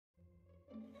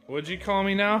What'd you call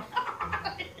me now?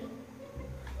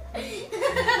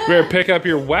 Better pick up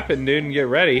your weapon, dude, and get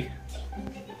ready.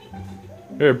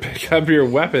 Better pick up your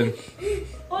weapon.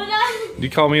 Hold on. You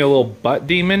call me a little butt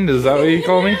demon? Is that what you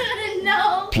call me?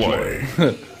 No. Play.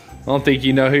 I don't think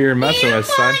you know who you're messing with,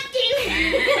 son.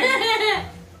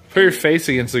 Put your face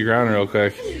against the ground real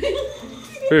quick.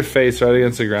 Put your face right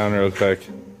against the ground real quick.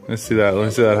 Let's see that.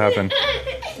 Let's see that happen.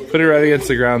 Put it right against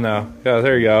the ground now. Yeah,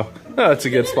 there you go. Oh, that's a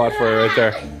good spot for it right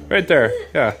there. Right there.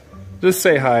 Yeah. Just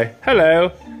say hi.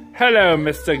 Hello. Hello,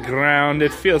 Mr. Ground.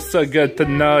 It feels so good to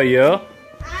know you.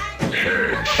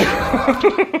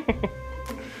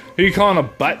 Who you calling a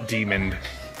butt demon?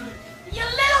 You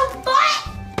little butt!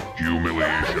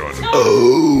 Humiliation.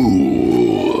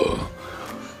 Oh,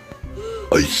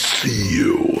 I see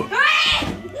you.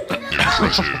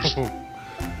 Impressive.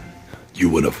 You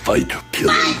wanna fight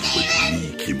killers with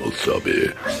me,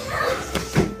 Kimosabe?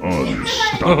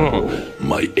 Unstoppable.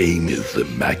 My aim is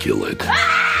immaculate.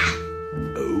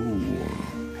 Oh,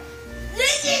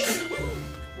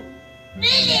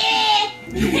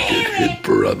 you will get hit,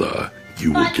 brother.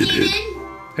 You will get hit.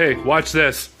 Hey, watch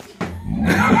this.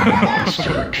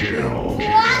 Monster kill.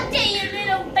 Watch it, you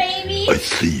little baby! I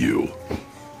see you.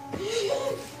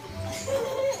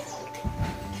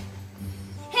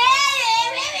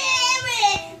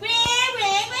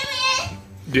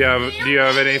 Do you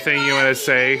have anything you want to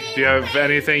say? Do you have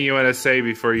anything you want to say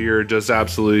before you're just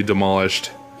absolutely demolished?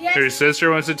 Yes. Your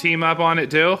sister wants to team up on it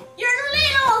too? You're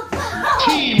little!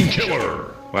 Team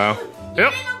killer. Wow. You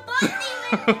Yep. little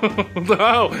butt demon!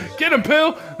 Oh, get him,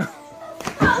 Pooh!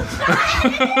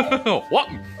 What?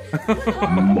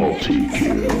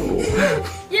 Multi-kill.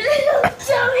 You little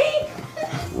dummy!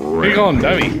 What are you calling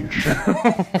dummy?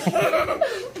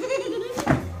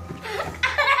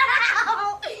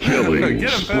 Killing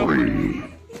Get him, Phil. spree.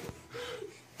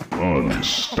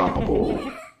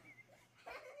 Unstoppable.